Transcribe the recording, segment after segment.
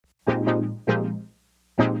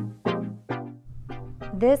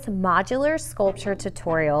This modular sculpture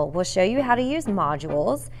tutorial will show you how to use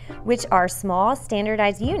modules, which are small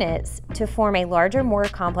standardized units, to form a larger, more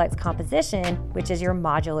complex composition, which is your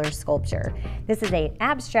modular sculpture. This is an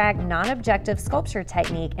abstract, non-objective sculpture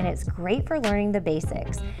technique, and it's great for learning the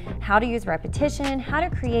basics: how to use repetition, how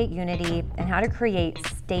to create unity, and how to create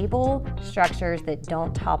stable structures that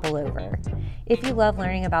don't topple over. If you love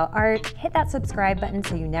learning about art, hit that subscribe button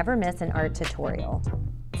so you never miss an art tutorial.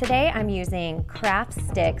 Today I'm using craft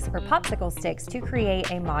sticks or popsicle sticks to create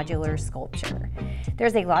a modular sculpture.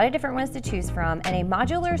 There's a lot of different ones to choose from, and a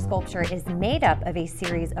modular sculpture is made up of a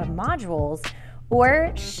series of modules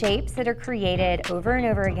or shapes that are created over and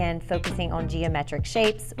over again, focusing on geometric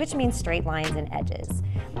shapes, which means straight lines and edges.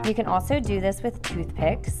 You can also do this with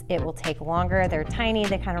toothpicks. It will take longer, they're tiny,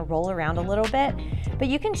 they kind of roll around a little bit, but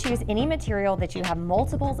you can choose any material that you have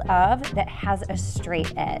multiples of that has a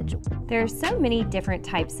straight edge. There are so many different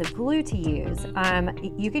types of glue to use.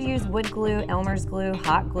 You could use wood glue, Elmer's glue,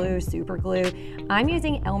 hot glue, super glue. I'm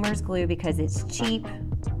using Elmer's glue because it's cheap,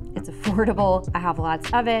 it's affordable, I have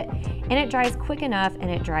lots of it, and it dries quick enough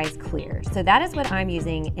and it dries clear. So that is what I'm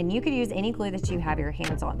using, and you could use any glue that you have your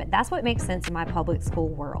hands on, but that's what makes sense in my public school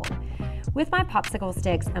world. With my popsicle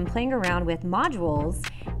sticks, I'm playing around with modules,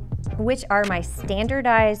 which are my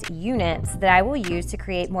standardized units that I will use to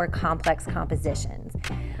create more complex compositions.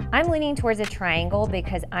 I'm leaning towards a triangle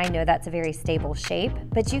because I know that's a very stable shape,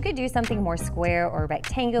 but you could do something more square or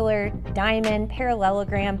rectangular, diamond,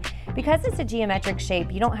 parallelogram. Because it's a geometric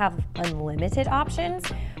shape, you don't have unlimited options,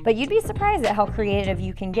 but you'd be surprised at how creative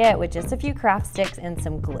you can get with just a few craft sticks and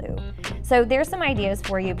some glue. So there's some ideas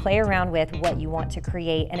for you. Play around with what you want to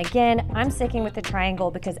create. And again, I'm sticking with the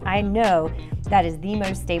triangle because I know that is the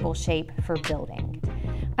most stable shape for building.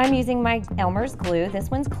 I'm using my Elmer's glue. This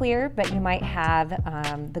one's clear, but you might have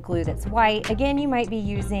the glue that's white. Again, you might be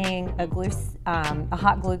using a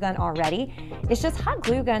hot glue gun already. It's just hot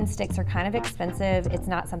glue gun sticks are kind of expensive. It's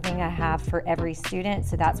not something I have for every student,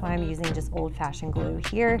 so that's why I'm using just old-fashioned glue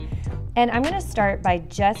here. And I'm gonna start by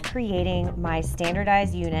just creating my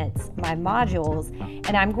standardized units, my modules,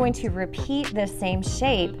 and I'm going to repeat the same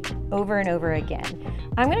shape over and over again.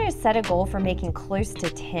 I'm gonna set a goal for making close to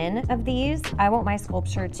 10 of these. I want my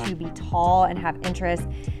sculpture to be tall and have interest.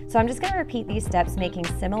 So I'm just gonna repeat these steps, making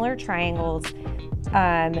similar triangles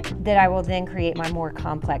that I will then create my more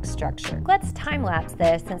complex structure. Let's time lapse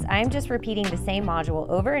this, since I'm just repeating the same module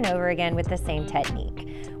over and over again with the same technique.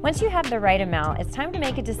 Once you have the right amount, it's time to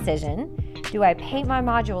make a decision. Do I paint my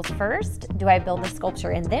modules first? Do I build the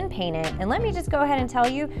sculpture and then paint it? And let me just go ahead and tell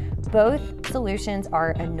you, both solutions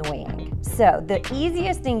are annoying. So the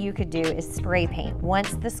easiest thing you could do is spray paint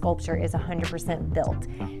once the sculpture is 100% built.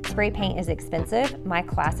 Spray paint is expensive. My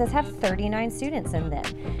classes have 39 students in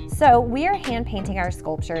them. So we are hand painting our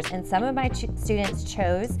sculptures, and some of my students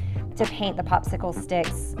chose to paint the popsicle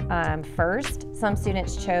sticks first. Some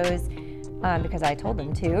students chose, because I told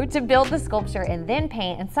them to build the sculpture and then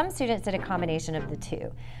paint, and some students did a combination of the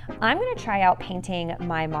two. I'm gonna try out painting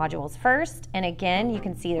my modules first, and again, you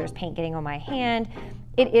can see there's paint getting on my hand.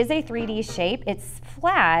 It is a 3D shape. It's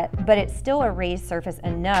flat, but it's still a raised surface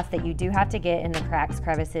enough that you do have to get in the cracks,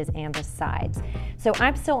 crevices, and the sides. So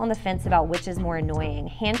I'm still on the fence about which is more annoying,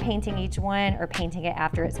 hand painting each one or painting it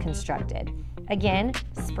after it's constructed. Again,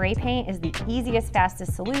 spray paint is the easiest,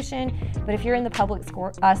 fastest solution, but if you're in the public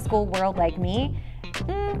school world like me,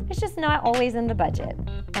 it's just not always in the budget.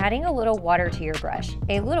 Adding a little water to your brush.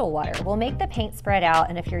 A little water will make the paint spread out,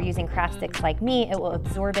 and if you're using craft sticks like me, it will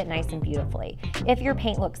absorb it nice and beautifully. If your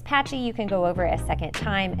paint looks patchy, you can go over it a second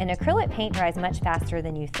time, and acrylic paint dries much faster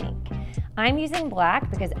than you think. I'm using black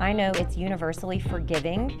because I know it's universally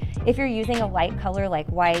forgiving. If you're using a light color like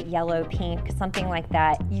white, yellow, pink, something like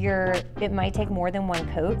that, it might take more than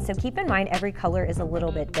one coat, so keep in mind every color is a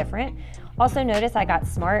little bit different. Also notice I got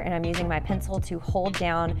smart and I'm using my pencil to hold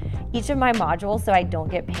down each of my modules so I don't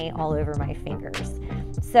get paint all over my fingers.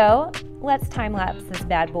 So let's time lapse this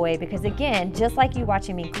bad boy, because again, just like you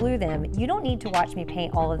watching me glue them, you don't need to watch me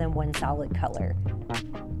paint all of them one solid color.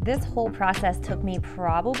 This whole process took me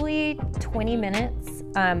probably 20 minutes.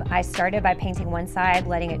 I started by painting one side,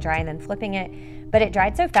 letting it dry, and then flipping it. But it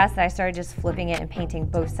dried so fast that I started just flipping it and painting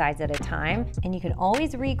both sides at a time. And you can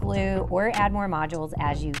always re-glue or add more modules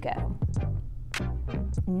as you go.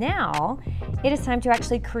 Now, it is time to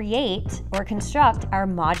actually create or construct our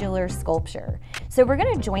modular sculpture. So we're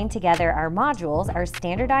going to join together our modules, our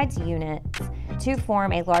standardized units, to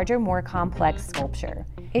form a larger, more complex sculpture.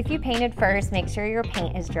 If you painted first, make sure your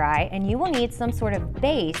paint is dry, and you will need some sort of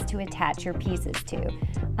base to attach your pieces to.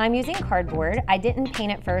 I'm using cardboard. I didn't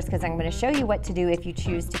paint it first because I'm going to show you what to do if you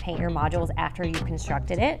choose to paint your modules after you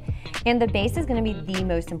constructed it. And the base is going to be the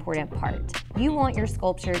most important part. You want your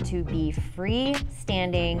sculpture to be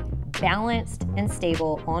freestanding, balanced, and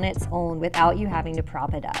stable on its own without you having to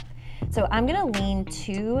prop it up. So I'm going to lean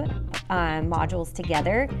two modules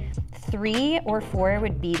together. 3 or 4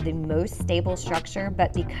 would be the most stable structure,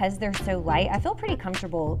 but because they're so light, I feel pretty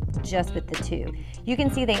comfortable just with the 2. You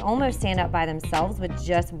can see they almost stand up by themselves with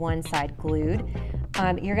just one side glued.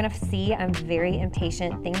 You're going to see I'm very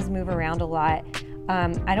impatient. Things move around a lot.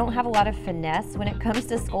 I don't have a lot of finesse when it comes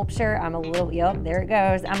to sculpture. I'm a little, yep, there it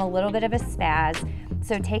goes. I'm a little bit of a spaz.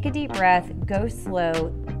 So take a deep breath, go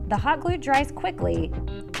slow. The hot glue dries quickly,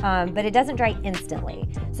 but it doesn't dry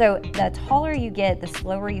instantly. So the taller you get, the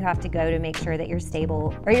slower you have to go to make sure that your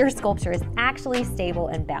sculpture is actually stable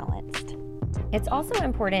and balanced. It's also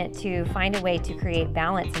important to find a way to create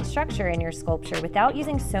balance and structure in your sculpture without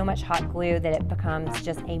using so much hot glue that it becomes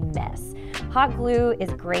just a mess. Hot glue is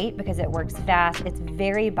great because it works fast, it's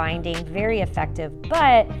very binding, very effective,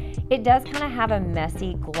 but it does kind of have a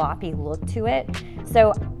messy, gloppy look to it.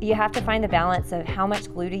 So you have to find the balance of how much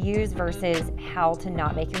glue to use versus how to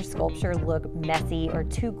not make your sculpture look messy or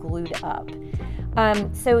too glued up.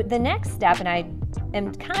 So the next step, and I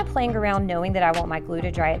am kind of playing around knowing that I want my glue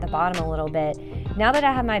to dry at the bottom a little bit. Now that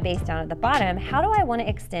I have my base down at the bottom, how do I want to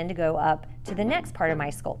extend to go up to the next part of my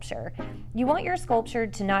sculpture? You want your sculpture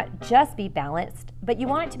to not just be balanced, but you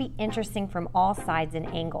want it to be interesting from all sides and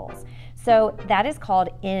angles. So that is called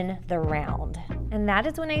in the round. And that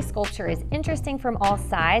is when a sculpture is interesting from all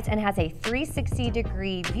sides and has a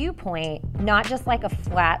 360-degree viewpoint, not just like a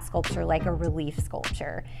flat sculpture, like a relief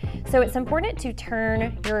sculpture. So it's important to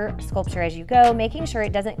turn your sculpture as you go, making sure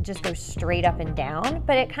it doesn't just go straight up and down,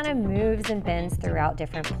 but it kind of moves and bends throughout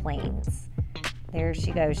different planes. There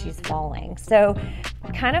she goes, she's falling. So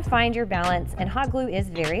kind of find your balance, and hot glue is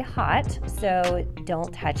very hot, so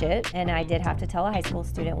don't touch it. And I did have to tell a high school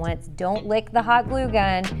student once, don't lick the hot glue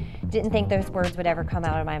gun. Didn't think those words would ever come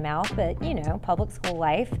out of my mouth, but you know, public school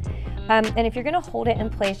life. And if you're gonna hold it in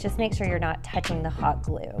place, just make sure you're not touching the hot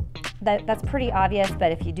glue. That's pretty obvious,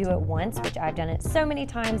 but if you do it once, which I've done it so many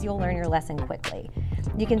times, you'll learn your lesson quickly.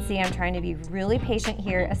 You can see I'm trying to be really patient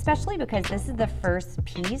here, especially because this is the first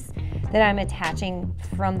piece that I'm attaching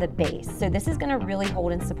from the base. So this is gonna really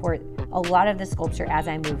hold and support a lot of the sculpture as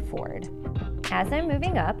I move forward. As I'm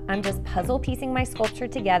moving up, I'm just puzzle piecing my sculpture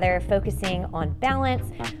together, focusing on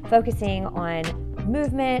balance, focusing on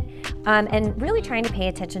movement, and really trying to pay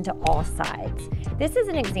attention to all sides. This is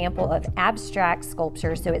an example of abstract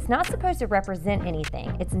sculpture, so it's not supposed to represent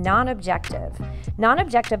anything. It's non-objective.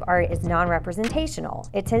 Non-objective art is non-representational.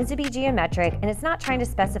 It tends to be geometric, and it's not trying to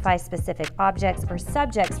specify specific objects or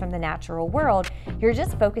subjects from the natural world. You're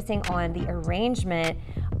just focusing on the arrangement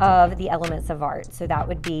of the elements of art. So that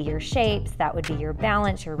would be your shapes, that would be your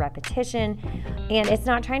balance, your repetition, and it's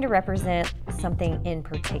not trying to represent something in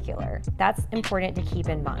particular. That's important to keep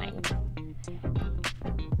in mind.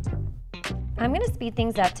 I'm going to speed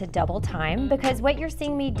things up to double time because what you're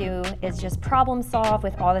seeing me do is just problem solve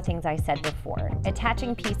with all the things I said before,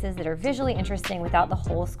 attaching pieces that are visually interesting without the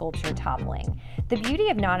whole sculpture toppling. The beauty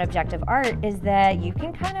of non-objective art is that you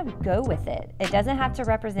can kind of go with it. It doesn't have to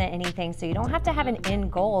represent anything, so you don't have to have an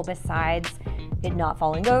end goal besides it not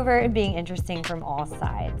falling over and being interesting from all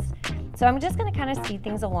sides. So I'm just going to kind of speed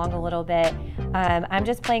things along a little bit. I'm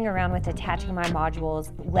just playing around with attaching my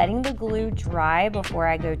modules, letting the glue dry before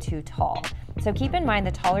I go too tall. So keep in mind,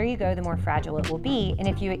 the taller you go, the more fragile it will be. And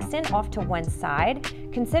if you extend off to one side,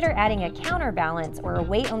 consider adding a counterbalance or a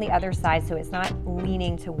weight on the other side so it's not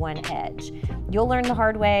leaning to one edge. You'll learn the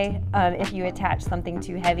hard way if you attach something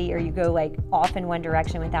too heavy or you go like off in one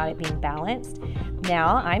direction without it being balanced.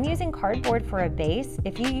 Now, I'm using cardboard for a base.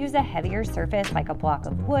 If you use a heavier surface like a block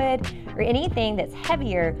of wood or anything that's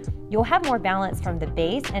heavier, you'll have more balance from the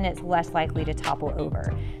base and it's less likely to topple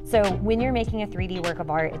over. So when you're making a 3D work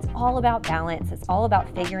of art, it's all about balance. It's all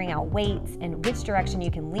about figuring out weights and which direction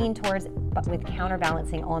you can lean towards, but with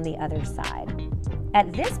counterbalancing on the other side.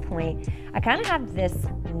 At this point, I kind of have this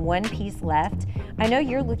one piece left. I know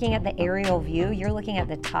you're looking at the aerial view, you're looking at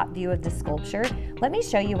the top view of the sculpture. Let me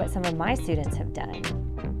show you what some of my students have done.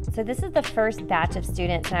 So this is the first batch of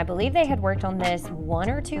students, and I believe they had worked on this 1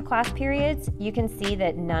 or 2 class periods. You can see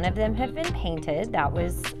that none of them have been painted. That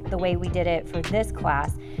was the way we did it for this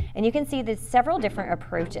class. And you can see there's several different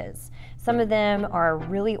approaches. Some of them are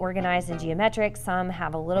really organized and geometric, some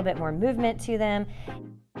have a little bit more movement to them.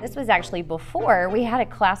 This was actually before we had a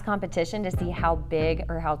class competition to see how big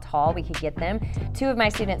or how tall we could get them. 2 of my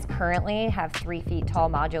students currently have 3 feet tall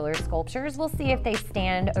modular sculptures. We'll see if they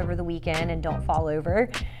stand over the weekend and don't fall over.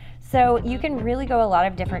 So you can really go a lot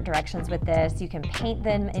of different directions with this. You can paint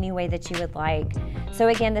them any way that you would like. So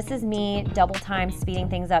again, this is me double time speeding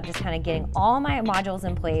things up, just kind of getting all my modules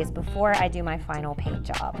in place before I do my final paint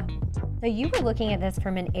job. So you were looking at this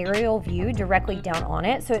from an aerial view directly down on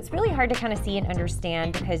it, so it's really hard to kind of see and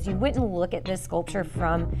understand because you wouldn't look at this sculpture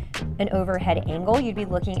from an overhead angle. You'd be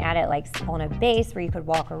looking at it like on a base where you could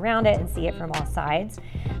walk around it and see it from all sides.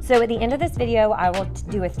 So at the end of this video, I will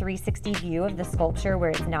do a 360 view of the sculpture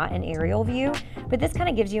where it's not an aerial view, but this kind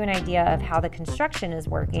of gives you an idea of how the construction is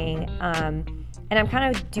working. And I'm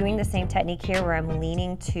kind of doing the same technique here where I'm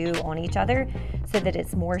leaning 2 on each other so that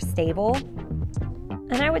it's more stable.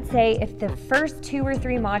 And I would say if the first 2 or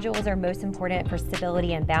 3 modules are most important for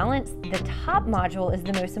stability and balance, the top module is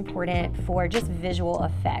the most important for just visual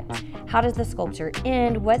effect. How does the sculpture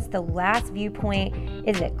end? What's the last viewpoint?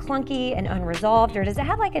 Is it clunky and unresolved, or does it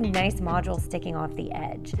have like a nice module sticking off the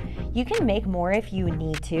edge? You can make more if you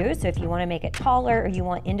need to. So if you want to make it taller or you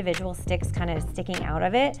want individual sticks kind of sticking out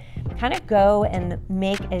of it, kind of go and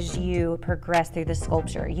make as you progress through the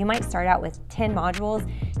sculpture. You might start out with 10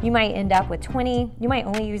 modules. You might end up with 20. You might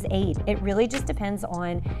only use 8. It really just depends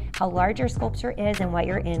on how large your sculpture is and what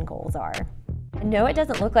your end goals are. No, it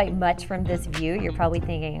doesn't look like much from this view. You're probably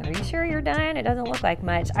thinking, are you sure you're done? It doesn't look like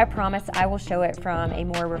much. I promise I will show it from a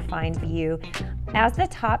more refined view. As the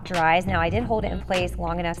top dries, now I did hold it in place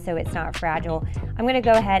long enough so it's not fragile. I'm gonna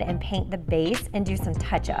go ahead and paint the base and do some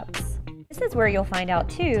touch-ups. This is where you'll find out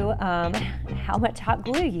too how much hot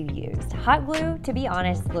glue you used. Hot glue, to be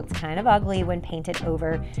honest, looks kind of ugly when painted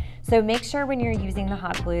over. So make sure when you're using the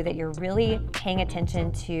hot glue that you're really paying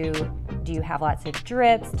attention to, do you have lots of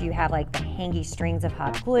drips? Do you have like the hangy strings of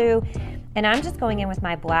hot glue? And I'm just going in with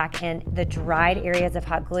my black, and the dried areas of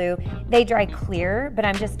hot glue, they dry clear, but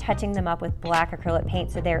I'm just touching them up with black acrylic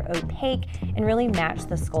paint so they're opaque and really match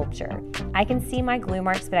the sculpture. I can see my glue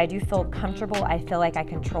marks, but I do feel comfortable. I feel like I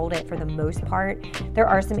controlled it for the most part. There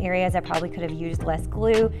are some areas I probably could have used less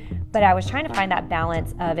glue, but I was trying to find that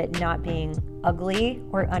balance of it not being ugly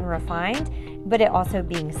or unrefined, but it also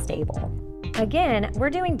being stable. Again, we're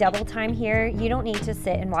doing double time here. You don't need to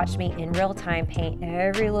sit and watch me in real time paint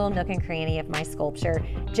every little nook and cranny of my sculpture.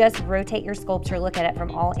 Just rotate your sculpture, look at it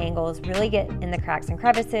from all angles, really get in the cracks and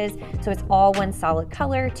crevices so it's all one solid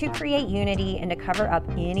color to create unity and to cover up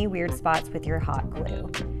any weird spots with your hot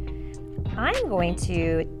glue. I'm going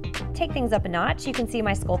to take things up a notch. You can see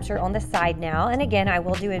my sculpture on the side now, and again, I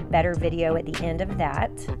will do a better video at the end of that.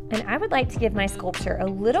 And I would like to give my sculpture a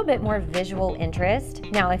little bit more visual interest.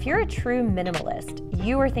 Now, if you're a true minimalist,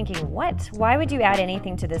 you are thinking, what? Why would you add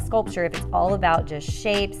anything to this sculpture if it's all about just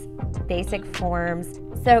shapes, basic forms?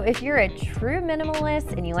 So if you're a true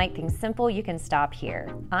minimalist and you like things simple, you can stop here.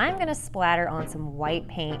 I'm gonna splatter on some white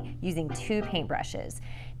paint using 2 paintbrushes.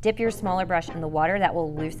 Dip your smaller brush in the water. That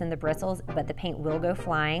will loosen the bristles, but the paint will go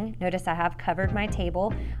flying. Notice I have covered my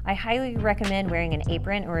table. I highly recommend wearing an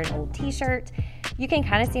apron or an old t-shirt. You can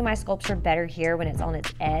kind of see my sculpture better here when it's on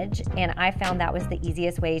its edge, and I found that was the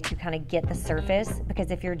easiest way to kind of get the surface, because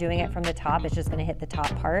if you're doing it from the top, it's just going to hit the top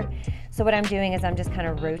part. So what I'm doing is I'm just kind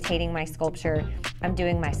of rotating my sculpture. I'm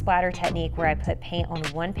doing my splatter technique where I put paint on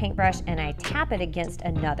one paintbrush and I tap it against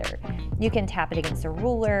another. You can tap it against a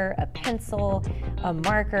ruler, a pencil, a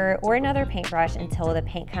marker, or another paintbrush until the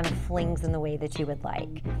paint kind of flings in the way that you would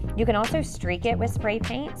like. You can also streak it with spray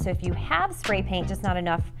paint. So if you have spray paint, just not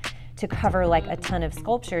enough to cover like a ton of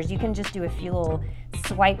sculptures, you can just do a few little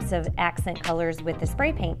swipes of accent colors with the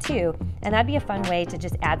spray paint too, and that'd be a fun way to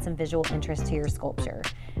just add some visual interest to your sculpture.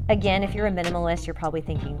 Again, if you're a minimalist, you're probably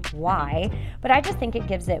thinking, why? But I just think it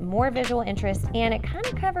gives it more visual interest, and it kind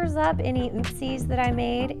of covers up any oopsies that I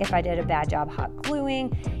made if I did a bad job hot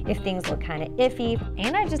gluing, if things look kind of iffy,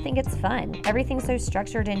 and I just think it's fun. Everything's so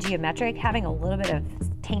structured and geometric. Having a little bit of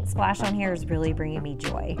paint splash on here is really bringing me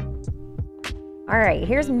joy. All right,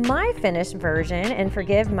 here's my finished version, and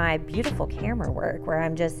forgive my beautiful camera work where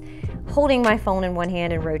I'm just holding my phone in one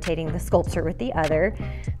hand and rotating the sculpture with the other.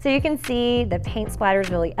 So you can see the paint splatter is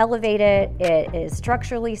really elevated, it is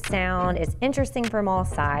structurally sound, it's interesting from all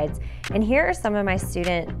sides. And here are some of my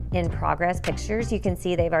student in progress pictures. You can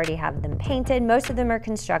see they've already have them painted. Most of them are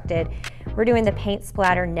constructed. We're doing the paint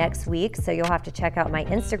splatter next week, so you'll have to check out my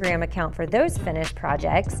Instagram account for those finished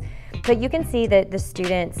projects. But you can see that the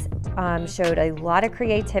students showed a lot of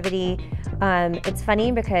creativity. It's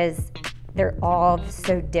funny because they're all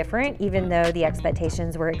so different, even though the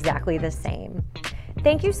expectations were exactly the same.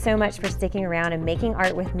 Thank you so much for sticking around and making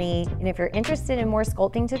art with me, and if you're interested in more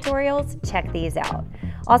sculpting tutorials, check these out.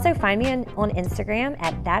 Also find me on Instagram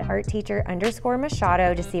at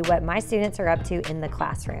thatartteacher_Machado to see what my students are up to in the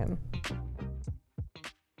classroom.